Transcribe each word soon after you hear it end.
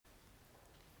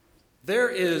There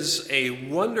is a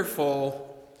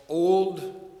wonderful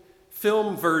old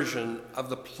film version of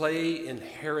the play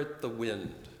Inherit the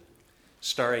Wind,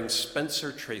 starring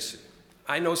Spencer Tracy.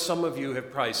 I know some of you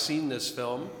have probably seen this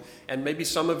film, and maybe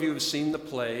some of you have seen the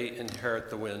play Inherit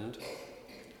the Wind.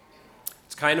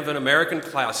 It's kind of an American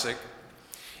classic.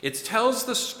 It tells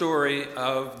the story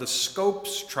of the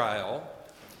Scopes trial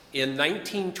in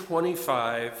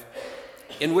 1925,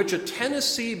 in which a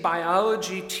Tennessee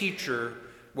biology teacher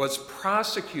was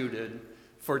prosecuted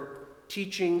for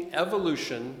teaching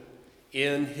evolution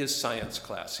in his science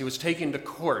class. He was taken to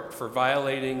court for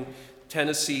violating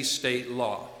Tennessee state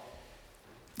law.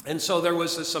 And so there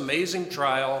was this amazing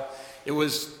trial. It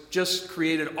was just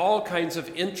created all kinds of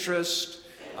interest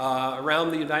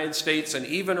around the United States and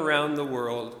even around the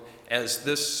world as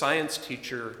this science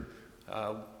teacher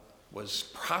was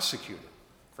prosecuted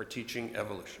for teaching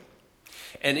evolution.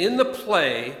 And in the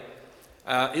play,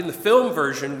 in the film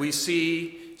version, we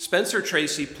see Spencer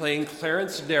Tracy playing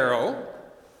Clarence Darrow,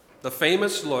 the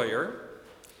famous lawyer,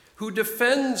 who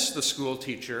defends the school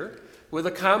teacher with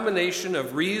a combination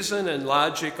of reason and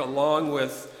logic along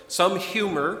with some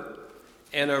humor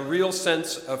and a real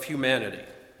sense of humanity.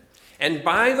 And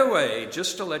by the way,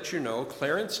 just to let you know,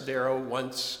 Clarence Darrow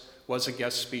once was a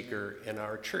guest speaker in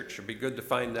our church. It'd be good to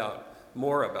find out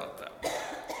more about that.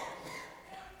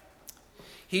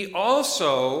 He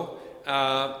also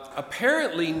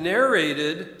apparently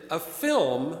narrated a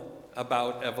film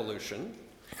about evolution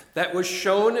that was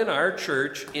shown in our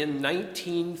church in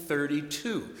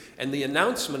 1932. And the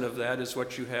announcement of that is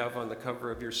what you have on the cover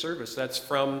of your service. That's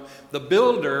from the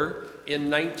builder in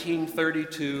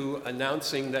 1932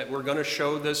 announcing that we're going to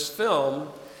show this film.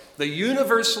 The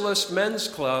Universalist Men's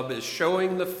Club is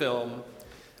showing the film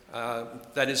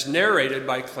that is narrated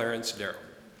by Clarence Darrow.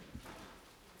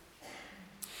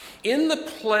 In the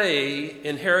play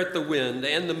Inherit the Wind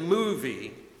and the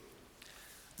movie,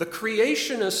 the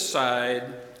creationist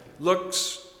side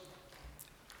looks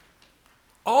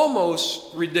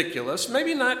almost ridiculous,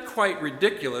 maybe not quite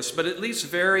ridiculous, but at least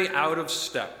very out of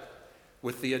step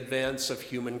with the advance of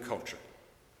human culture.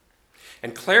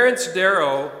 And Clarence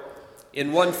Darrow,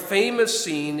 in one famous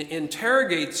scene,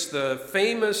 interrogates the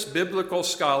famous biblical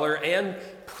scholar and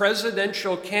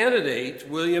presidential candidate,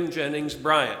 William Jennings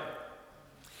Bryan,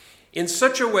 in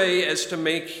such a way as to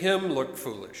make him look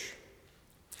foolish.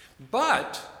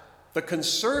 But the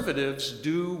conservatives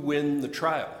do win the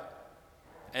trial,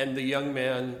 and the young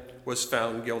man was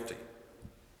found guilty.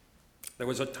 There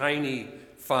was a tiny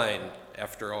fine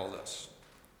after all this.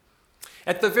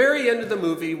 At the very end of the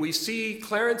movie, we see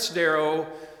Clarence Darrow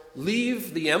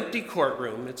leave the empty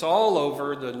courtroom. It's all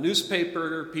over. The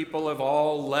newspaper people have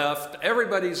all left.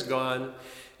 Everybody's gone.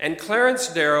 And Clarence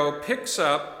Darrow picks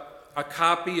up a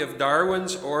copy of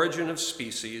Darwin's Origin of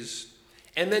Species,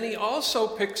 and then he also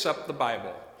picks up the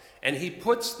Bible. And he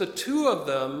puts the two of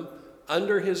them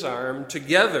under his arm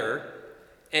together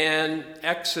and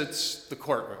exits the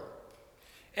courtroom.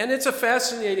 And it's a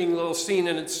fascinating little scene,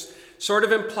 and it sort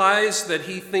of implies that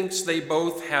he thinks they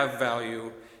both have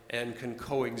value and can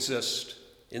coexist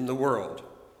in the world.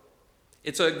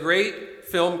 It's a great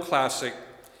film classic.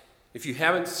 If you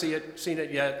haven't seen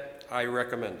it yet, I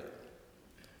recommend it.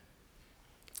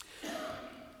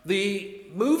 The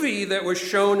movie that was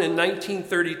shown in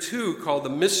 1932 called The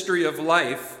Mystery of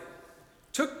Life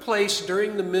took place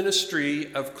during the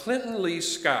ministry of Clinton Lee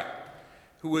Scott,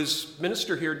 who was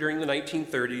minister here during the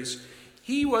 1930s.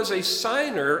 He was a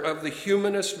signer of the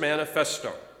Humanist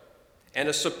Manifesto and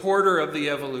a supporter of the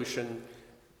evolution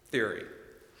theory.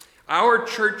 Our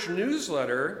church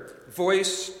newsletter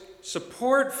voiced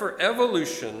support for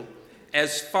evolution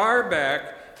as far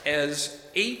back as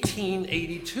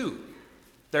 1882.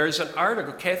 There's an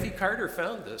article, Kathy Carter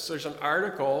found this, there's an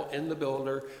article in the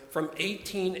Builder from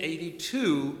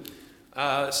 1882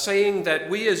 saying that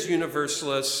we as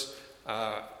Universalists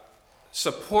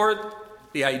support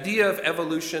the idea of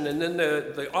evolution, and then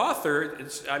the author,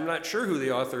 I'm not sure who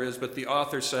the author is, but the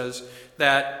author says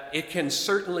that it can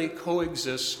certainly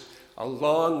coexist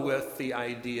along with the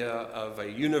idea of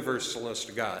a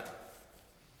universalist God.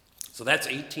 So that's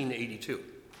 1882.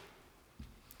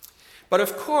 But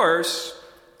of course,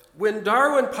 when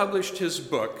Darwin published his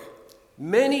book,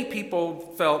 many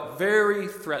people felt very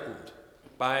threatened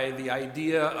by the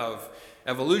idea of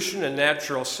evolution and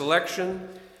natural selection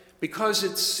because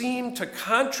it seemed to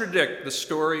contradict the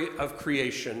story of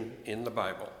creation in the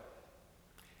Bible.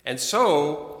 And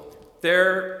so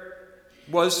there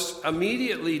was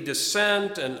immediately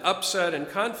dissent and upset and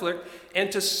conflict, and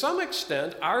to some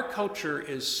extent, our culture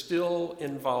is still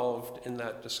involved in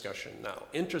that discussion now,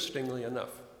 interestingly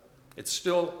enough. It's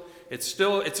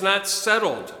not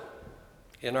settled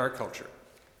in our culture.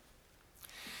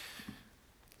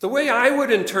 The way I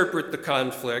would interpret the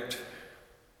conflict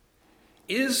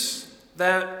is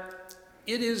that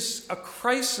it is a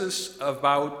crisis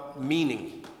about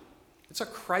meaning. It's a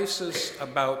crisis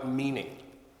about meaning.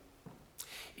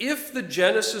 If the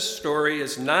Genesis story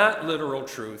is not literal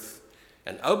truth,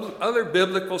 and other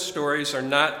biblical stories are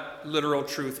not literal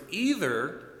truth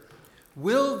either,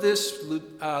 will this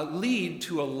lead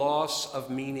to a loss of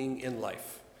meaning in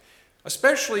life?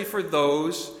 Especially for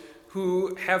those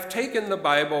who have taken the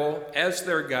Bible as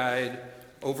their guide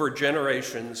over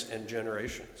generations and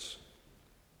generations.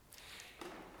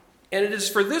 And it is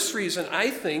for this reason,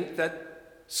 I think,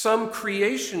 that some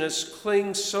creationists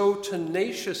cling so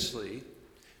tenaciously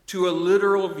to a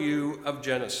literal view of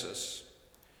Genesis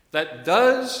that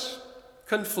does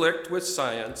conflict with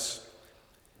science.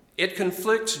 It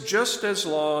conflicts just as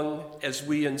long as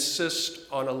we insist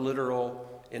on a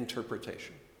literal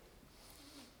interpretation.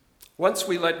 Once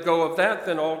we let go of that,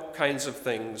 then all kinds of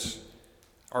things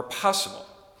are possible.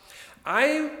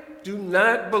 I do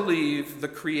not believe the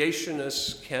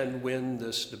creationists can win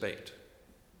this debate.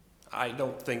 I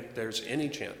don't think there's any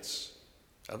chance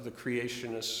of the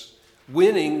creationists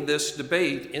winning this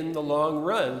debate in the long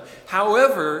run.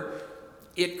 However,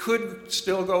 it could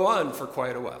still go on for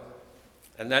quite a while.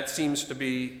 And that seems to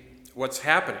be what's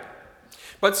happening.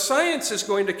 But science is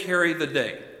going to carry the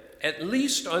day, at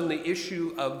least on the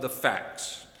issue of the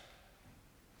facts.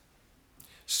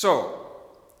 So,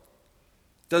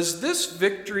 does this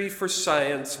victory for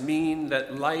science mean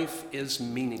that life is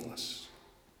meaningless?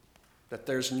 That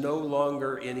there's no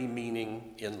longer any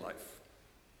meaning in life?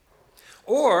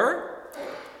 Or,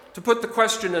 to put the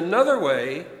question another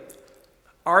way,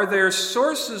 are there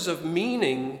sources of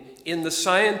meaning in the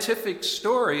scientific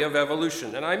story of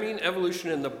evolution? And I mean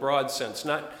evolution in the broad sense,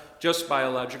 not just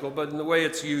biological, but in the way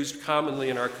it's used commonly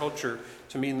in our culture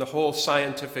to mean the whole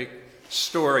scientific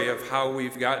story of how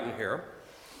we've gotten here.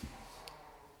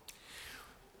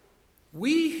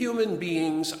 We human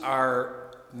beings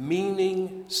are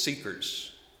meaning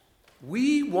seekers.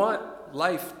 We want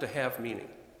life to have meaning.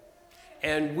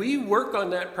 And we work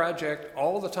on that project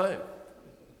all the time.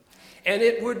 And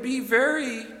it would be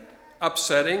very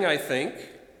upsetting, I think,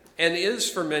 and is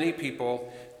for many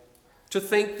people, to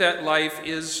think that life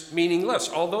is meaningless,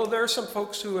 although there are some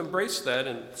folks who embrace that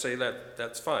and say that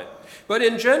that's fine. But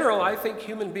in general, I think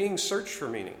human beings search for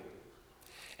meaning.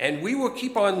 And we will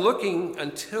keep on looking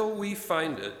until we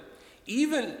find it,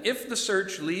 even if the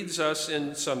search leads us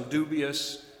in some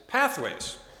dubious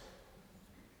pathways.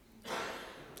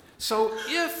 So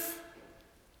if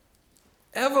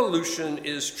evolution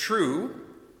is true,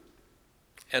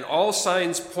 and all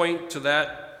signs point to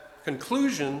that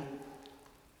conclusion,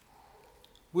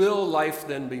 will life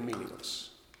then be meaningless?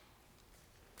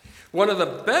 One of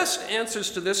the best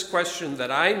answers to this question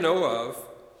that I know of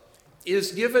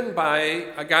is given by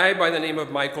a guy by the name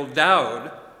of Michael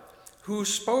Dowd, who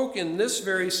spoke in this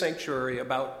very sanctuary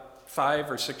about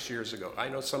 5 or 6 years ago. I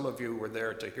know some of you were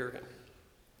there to hear him.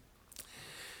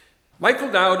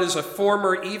 Michael Dowd is a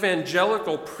former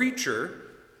evangelical preacher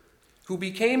who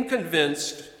became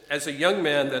convinced as a young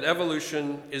man that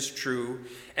evolution is true,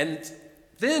 and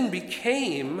then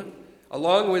became,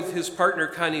 along with his partner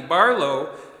Connie Barlow,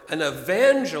 an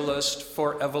evangelist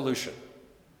for evolution.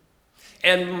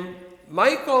 And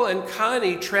Michael and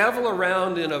Connie travel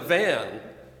around in a van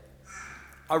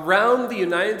around the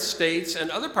United States and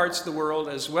other parts of the world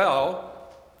as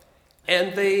well,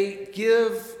 and they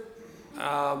give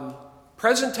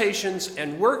presentations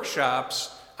and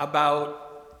workshops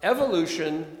about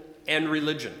evolution and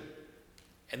religion.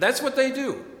 And that's what they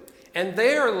do. And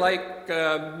they are like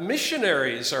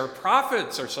missionaries or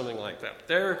prophets or something like that.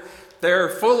 They're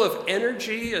full of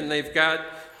energy, and they've got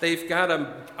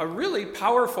a really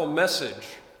powerful message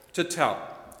to tell.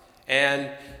 And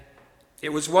it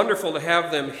was wonderful to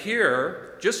have them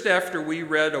here just after we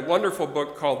read a wonderful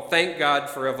book called Thank God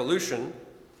for Evolution,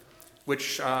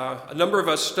 which a number of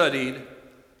us studied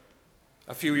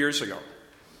a few years ago.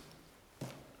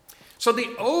 So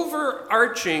the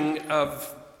overarching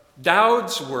of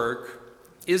Dowd's work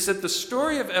is that the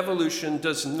story of evolution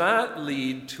does not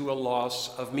lead to a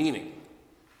loss of meaning,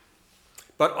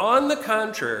 but on the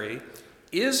contrary,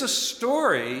 is a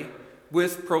story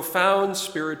with profound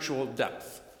spiritual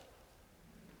depth.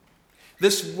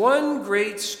 This one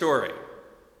great story,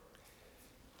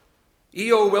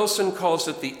 E.O. Wilson calls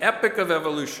it the epic of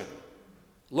evolution.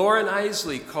 Loren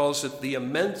Eiseley calls it the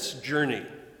immense journey.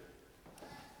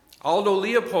 Aldo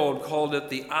Leopold called it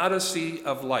the Odyssey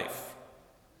of life.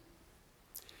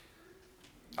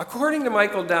 According to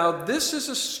Michael Dowd, this is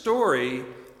a story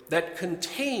that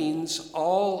contains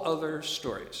all other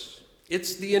stories.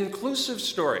 It's the inclusive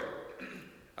story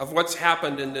of what's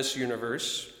happened in this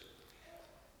universe.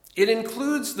 It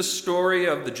includes the story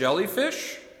of the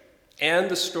jellyfish and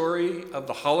the story of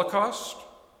the Holocaust.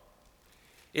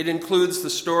 It includes the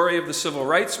story of the civil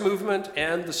rights movement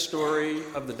and the story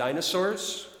of the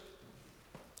dinosaurs.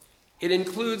 It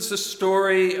includes the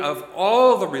story of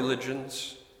all the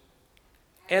religions,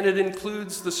 and it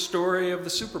includes the story of the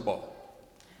Super Bowl.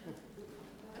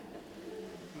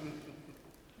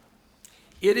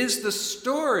 It is the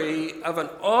story of an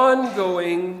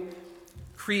ongoing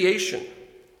creation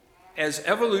as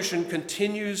evolution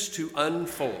continues to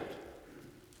unfold.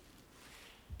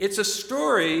 It's a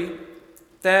story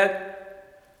that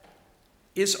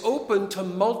is open to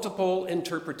multiple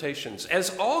interpretations,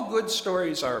 as all good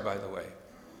stories are, by the way,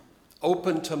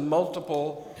 open to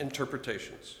multiple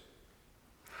interpretations.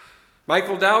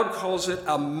 Michael Dowd calls it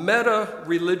a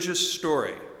meta-religious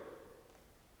story,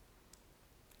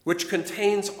 which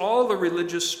contains all the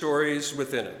religious stories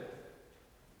within it.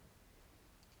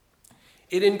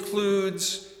 It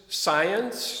includes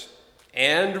science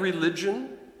and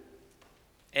religion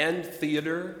and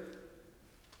theater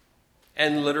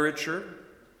and literature.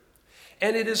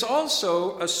 And it is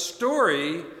also a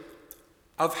story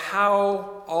of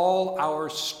how all our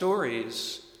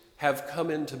stories have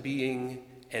come into being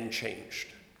and changed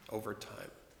over time.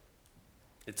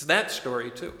 It's that story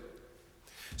too.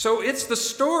 So it's the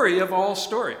story of all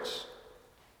stories.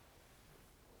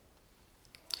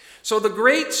 So the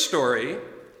great story,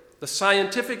 the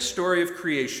scientific story of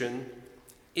creation,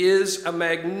 is a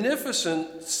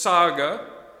magnificent saga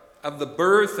of the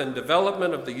birth and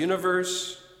development of the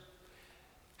universe,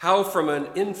 how from an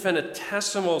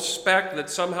infinitesimal speck that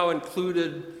somehow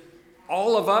included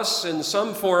all of us in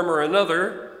some form or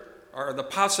another, or the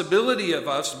possibility of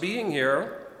us being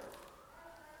here,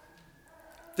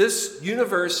 this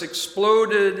universe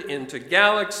exploded into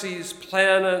galaxies,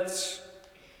 planets,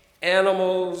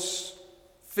 animals,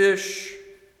 fish,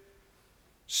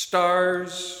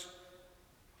 stars,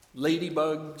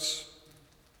 ladybugs,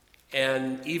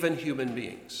 and even human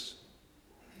beings.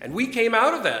 And we came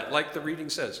out of that, like the reading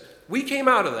says. We came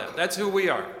out of that. That's who we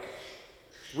are.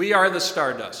 We are the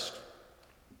stardust.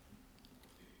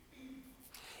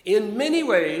 In many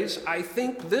ways, I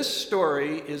think this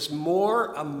story is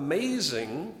more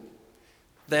amazing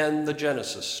than the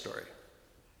Genesis story.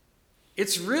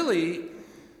 It's really,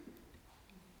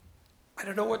 I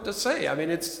don't know what to say. I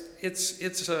mean,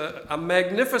 it's a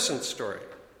magnificent story.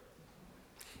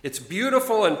 It's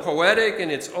beautiful and poetic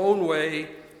in its own way.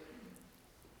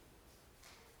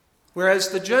 Whereas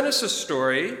the Genesis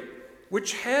story,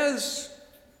 which has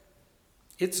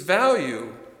its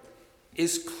value,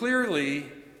 is clearly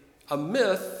a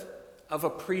myth of a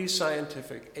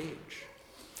pre-scientific age.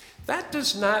 That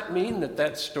does not mean that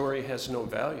that story has no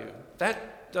value.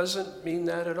 That doesn't mean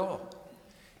that at all.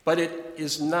 But it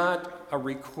is not a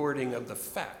recording of the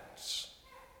facts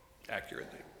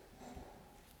accurately.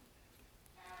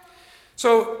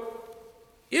 So,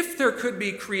 if there could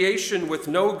be creation with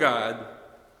no God,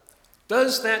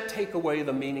 does that take away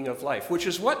the meaning of life? Which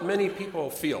is what many people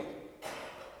feel.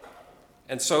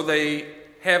 And so they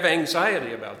have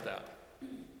anxiety about that.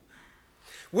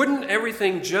 Wouldn't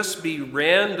everything just be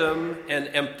random and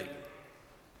empty?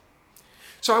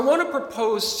 So I want to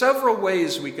propose several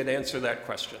ways we could answer that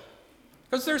question,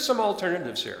 because there's some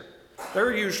alternatives here. There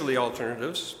are usually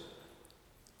alternatives.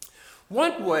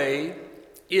 One way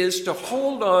is to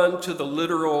hold on to the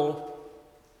literal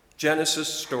Genesis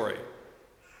story.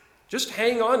 Just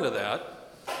hang on to that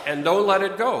and don't let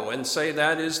it go and say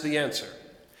that is the answer.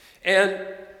 And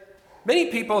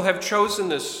many people have chosen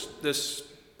this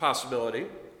possibility.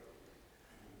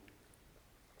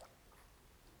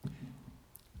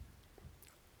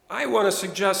 I want to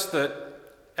suggest that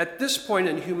at this point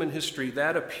in human history,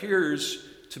 that appears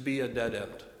to be a dead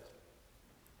end.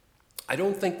 I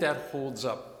don't think that holds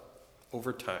up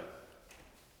over time.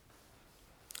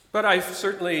 But I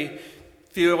certainly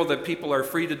feel that people are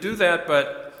free to do that,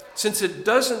 but since it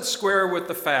doesn't square with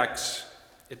the facts,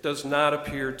 it does not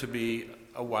appear to be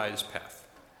a wise path.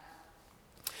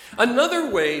 Another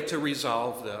way to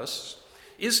resolve this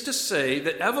is to say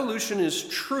that evolution is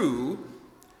true,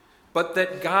 but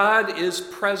that God is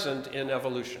present in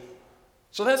evolution.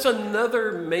 So that's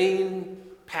another main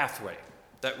pathway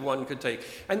that one could take.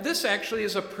 And this actually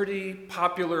is a pretty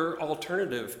popular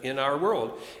alternative in our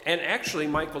world. And actually,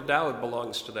 Michael Dowd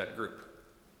belongs to that group.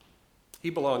 He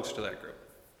belongs to that group.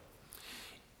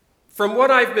 From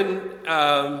what I've been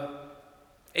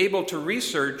able to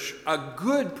research, a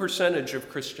good percentage of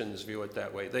Christians view it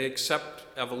that way. They accept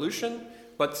evolution,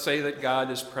 but say that God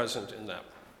is present in them.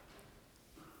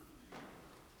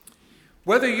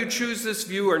 Whether you choose this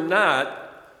view or not,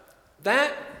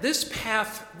 this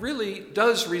path really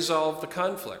does resolve the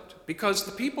conflict, because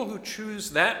the people who choose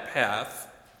that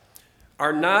path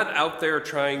are not out there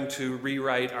trying to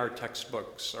rewrite our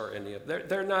textbooks or any of that.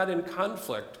 They're not in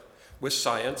conflict with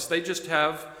science. They just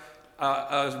have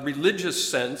a religious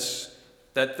sense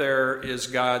that there is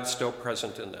God still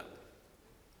present in them.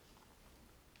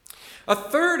 A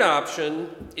third option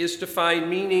is to find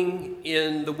meaning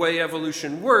in the way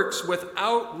evolution works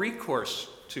without recourse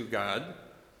to God.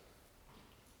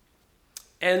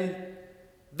 And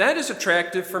that is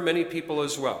attractive for many people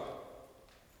as well.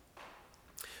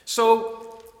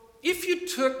 So, if you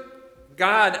took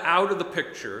God out of the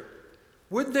picture,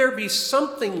 would there be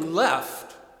something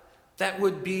left that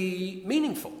would be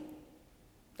meaningful?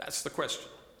 That's the question.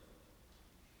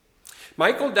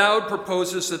 Michael Dowd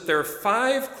proposes that there are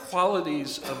 5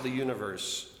 qualities of the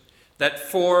universe that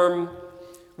form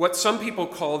what some people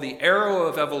call the arrow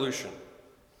of evolution,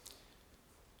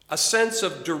 a sense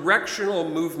of directional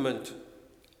movement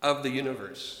of the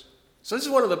universe. So this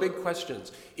is one of the big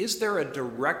questions. Is there a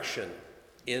direction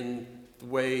in the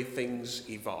way things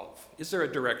evolve? Is there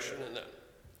a direction in that?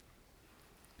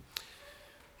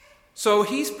 So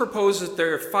he proposes that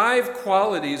there are 5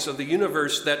 qualities of the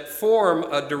universe that form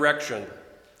a direction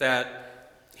that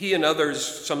he and others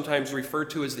sometimes refer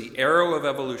to as the arrow of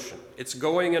evolution. It's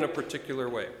going in a particular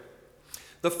way.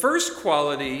 The first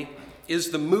quality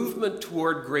is the movement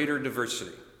toward greater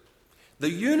diversity. The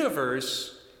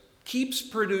universe keeps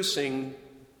producing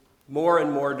more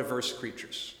and more diverse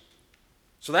creatures.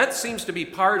 So that seems to be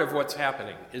part of what's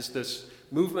happening, is this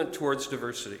movement towards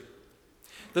diversity.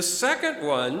 The second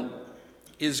one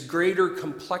is greater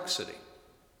complexity.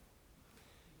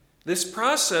 This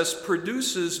process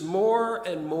produces more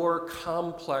and more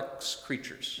complex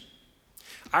creatures.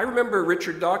 I remember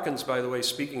Richard Dawkins, by the way,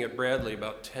 speaking at Bradley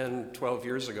about 10, 12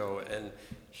 years ago, and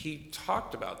he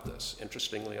talked about this,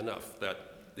 interestingly enough, that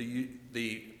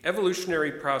the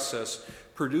evolutionary process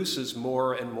produces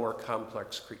more and more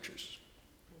complex creatures.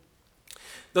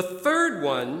 The third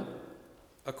one,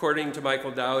 according to Michael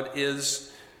Dowd, is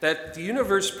that the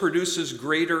universe produces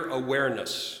greater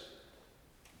awareness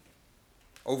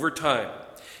over time.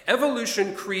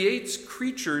 Evolution creates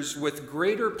creatures with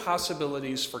greater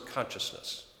possibilities for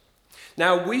consciousness.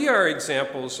 Now, we are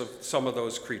examples of some of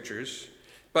those creatures,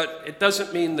 but it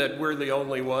doesn't mean that we're the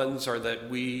only ones or that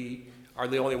we are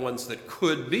the only ones that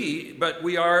could be, but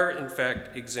we are, in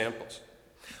fact, examples.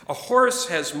 A horse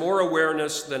has more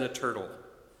awareness than a turtle,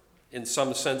 in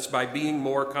some sense, by being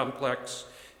more complex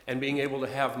and being able to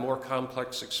have more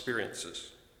complex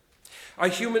experiences. A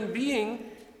human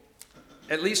being,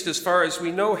 at least as far as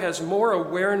we know, has more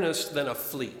awareness than a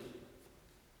flea.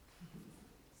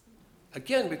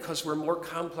 Again, because we're more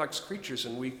complex creatures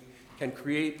and we can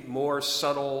create more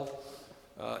subtle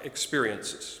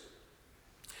experiences.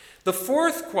 The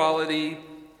fourth quality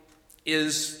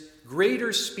is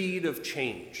greater speed of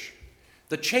change.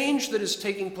 The change that is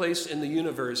taking place in the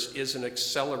universe is an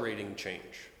accelerating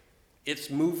change.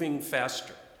 It's moving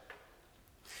faster.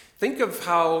 Think of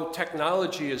how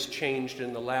technology has changed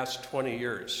in the last 20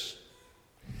 years,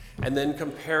 and then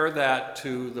compare that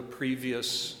to the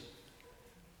previous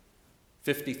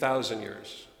 50,000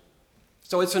 years.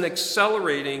 So it's an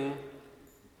accelerating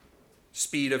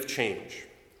speed of change.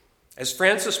 As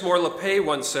Francis Moore Lappé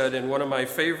once said in one of my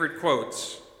favorite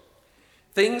quotes,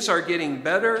 "Things are getting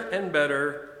better and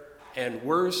better and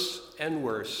worse,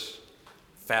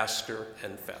 faster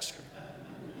and faster."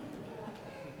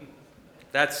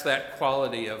 That's that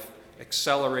quality of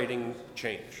accelerating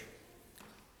change.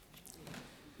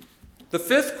 The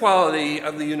fifth quality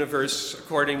of the universe,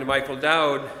 according to Michael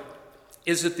Dowd,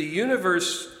 is that the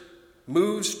universe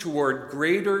moves toward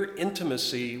greater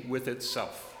intimacy with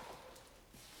itself.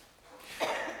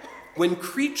 When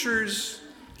creatures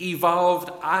evolved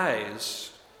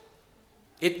eyes,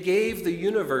 it gave the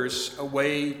universe a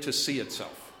way to see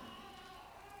itself.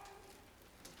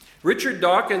 Richard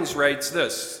Dawkins writes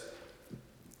this.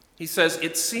 He says,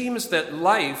 "It seems that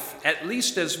life, at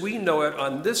least as we know it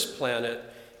on this planet,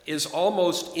 is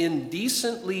almost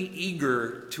indecently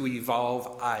eager to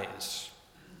evolve eyes.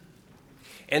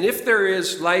 And if there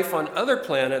is life on other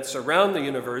planets around the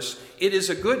universe, it is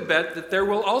a good bet that there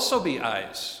will also be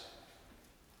eyes.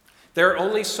 There are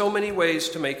only so many ways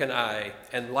to make an eye,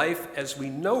 and life as we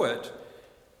know it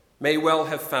may well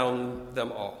have found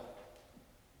them all."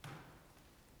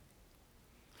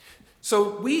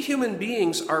 So we human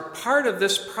beings are part of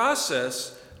this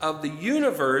process of the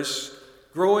universe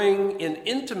growing in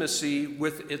intimacy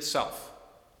with itself.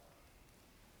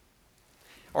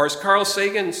 Or as Carl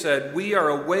Sagan said, we are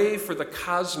a way for the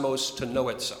cosmos to know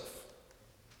itself.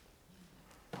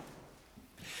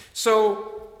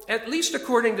 So, at least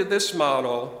according to this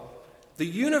model, the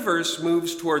universe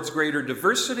moves towards greater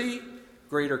diversity,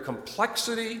 greater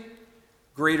complexity,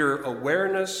 greater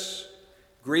awareness,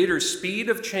 greater speed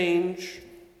of change,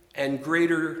 and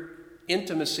greater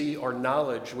intimacy or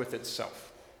knowledge with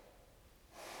itself.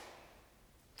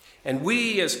 And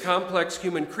we, as complex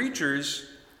human creatures,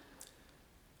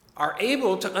 are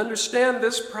able to understand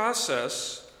this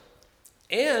process,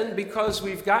 and because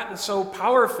we've gotten so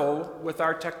powerful with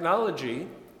our technology,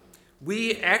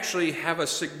 we actually have a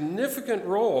significant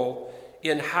role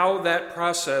in how that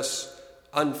process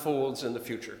unfolds in the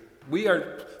future. We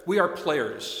are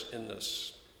players in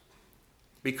this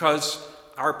because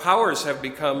our powers have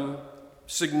become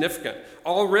significant.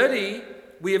 Already,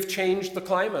 we have changed the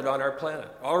climate on our planet.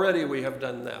 Already we have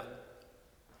done that,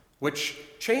 which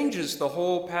changes the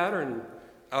whole pattern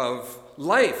of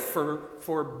life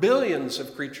for billions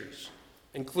of creatures,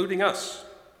 including us.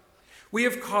 We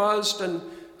have caused an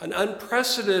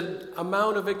unprecedented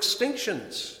amount of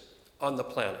extinctions on the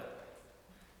planet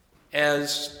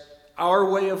as our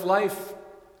way of life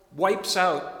wipes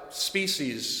out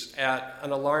species at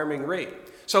an alarming rate.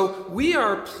 So we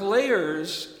are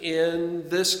players in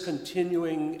this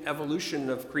continuing evolution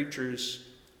of creatures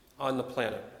on the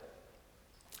planet.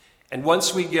 And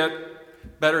once we get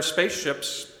better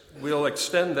spaceships, we'll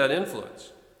extend that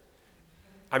influence.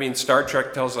 I mean, Star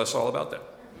Trek tells us all about that.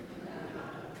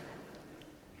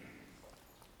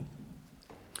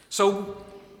 So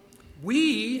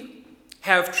we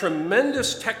have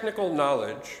tremendous technical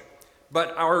knowledge,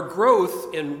 but our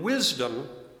growth in wisdom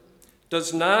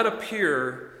does not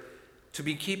appear to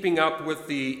be keeping up with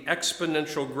the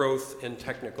exponential growth in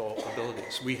technical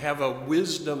abilities. We have a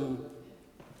wisdom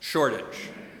shortage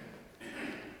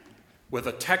with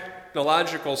a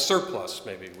technological surplus,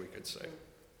 maybe we could say.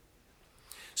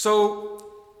 So,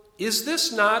 is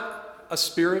this not a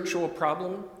spiritual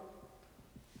problem?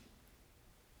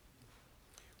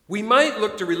 We might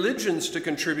look to religions to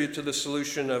contribute to the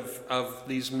solution of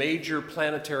these major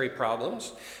planetary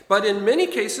problems, but in many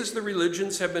cases the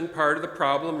religions have been part of the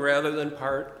problem rather than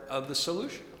part of the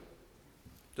solution,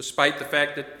 despite the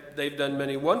fact that they've done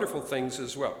many wonderful things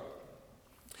as well.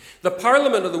 The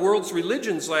Parliament of the World's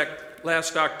Religions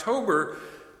last October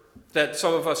that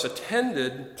some of us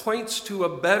attended points to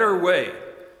a better way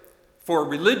for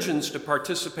religions to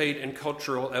participate in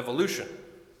cultural evolution.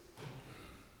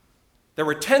 There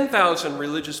were 10,000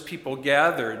 religious people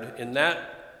gathered in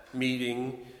that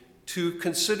meeting to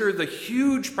consider the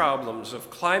huge problems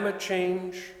of climate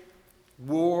change,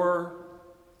 war,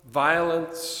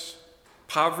 violence,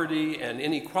 poverty, and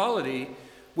inequality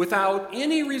without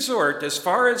any resort, as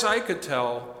far as I could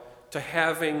tell, to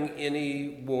having any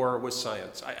war with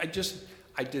science.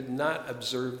 I did not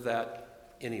observe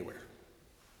that anywhere.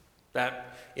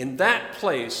 That in that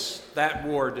place, that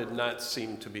war did not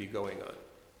seem to be going on.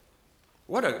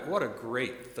 What a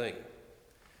great thing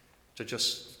to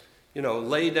just,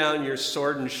 lay down your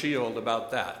sword and shield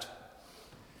about that.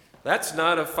 That's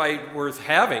not a fight worth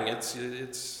having.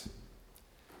 It's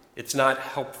not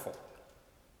helpful.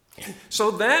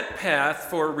 So that path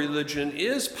for religion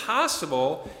is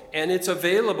possible, and it's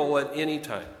available at any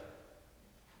time.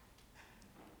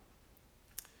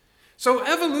 So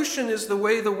evolution is the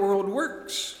way the world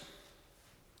works.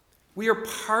 We are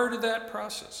part of that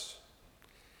process.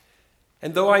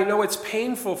 And though I know it's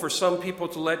painful for some people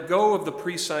to let go of the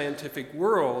pre-scientific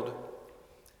world,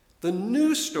 the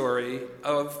new story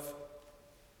of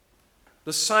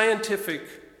the scientific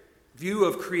view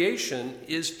of creation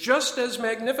is just as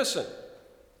magnificent,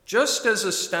 just as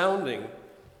astounding,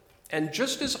 and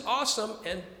just as awesome,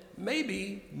 and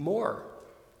maybe more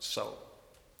so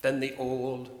than the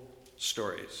old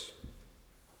stories.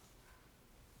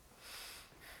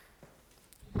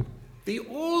 The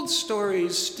old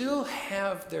stories still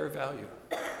have their value.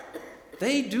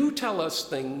 They do tell us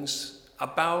things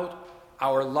about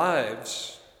our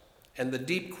lives and the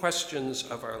deep questions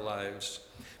of our lives,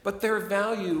 but their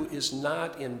value is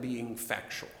not in being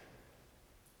factual.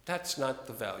 That's not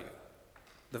the value.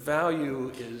 The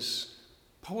value is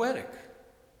poetic.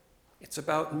 It's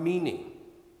about meaning,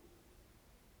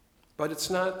 but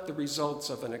it's not the results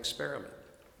of an experiment.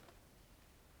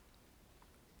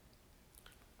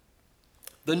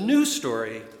 The new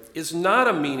story is not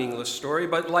a meaningless story,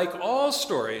 but like all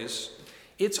stories,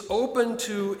 it's open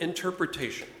to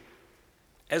interpretation,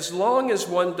 as long as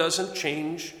one doesn't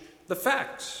change the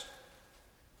facts.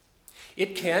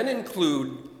 It can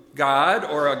include God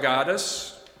or a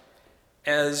goddess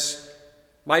as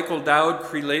Michael Dowd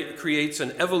creates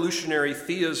an evolutionary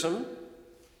theism.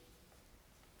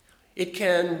 It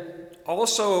can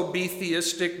also be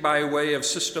theistic by way of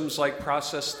systems like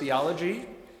process theology.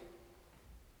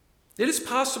 It is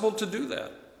possible to do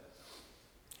that.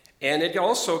 And it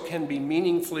also can be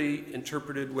meaningfully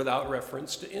interpreted without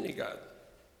reference to any God.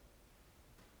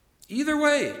 Either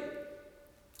way,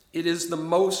 it is the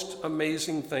most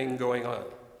amazing thing going on.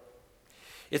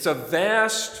 It's a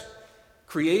vast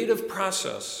creative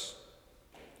process,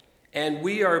 and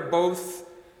we are both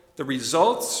the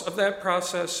results of that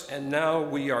process, and now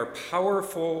we are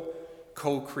powerful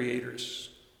co-creators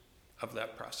of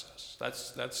that process.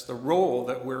 That's the role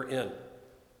that we're in.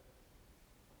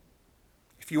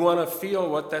 If you want to feel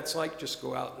what that's like, just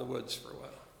go out in the woods for a while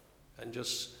and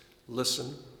just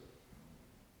listen,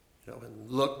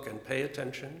 and look and pay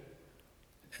attention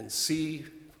and see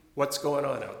what's going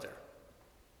on out there.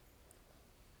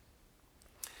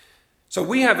 So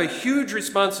we have a huge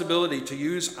responsibility to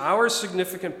use our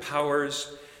significant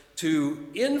powers to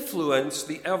influence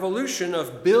the evolution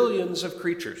of billions of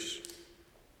creatures,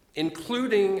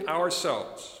 including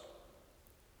ourselves,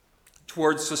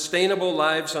 towards sustainable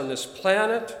lives on this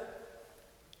planet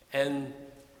and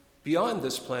beyond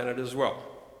this planet as well.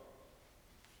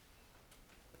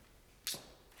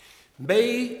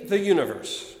 May the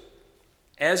universe,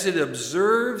 as it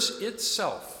observes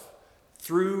itself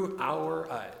through our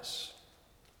eyes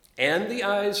and the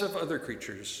eyes of other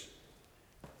creatures,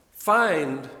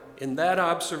 find in that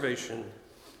observation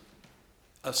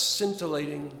a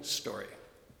scintillating story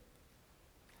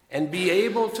and be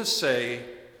able to say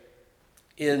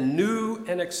in new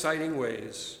and exciting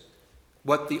ways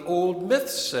what the old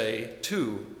myths say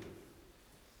too,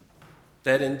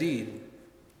 that indeed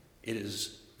it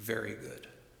is very good.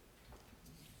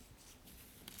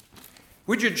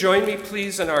 Would you join me,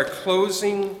 please, in our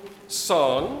closing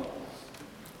song,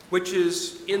 which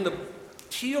is in the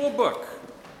Teal Book,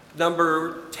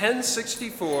 number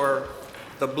 1064,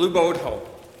 The Blue Boat Home.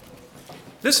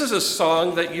 This is a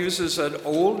song that uses an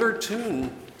older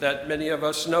tune that many of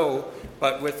us know,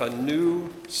 but with a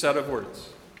new set of words.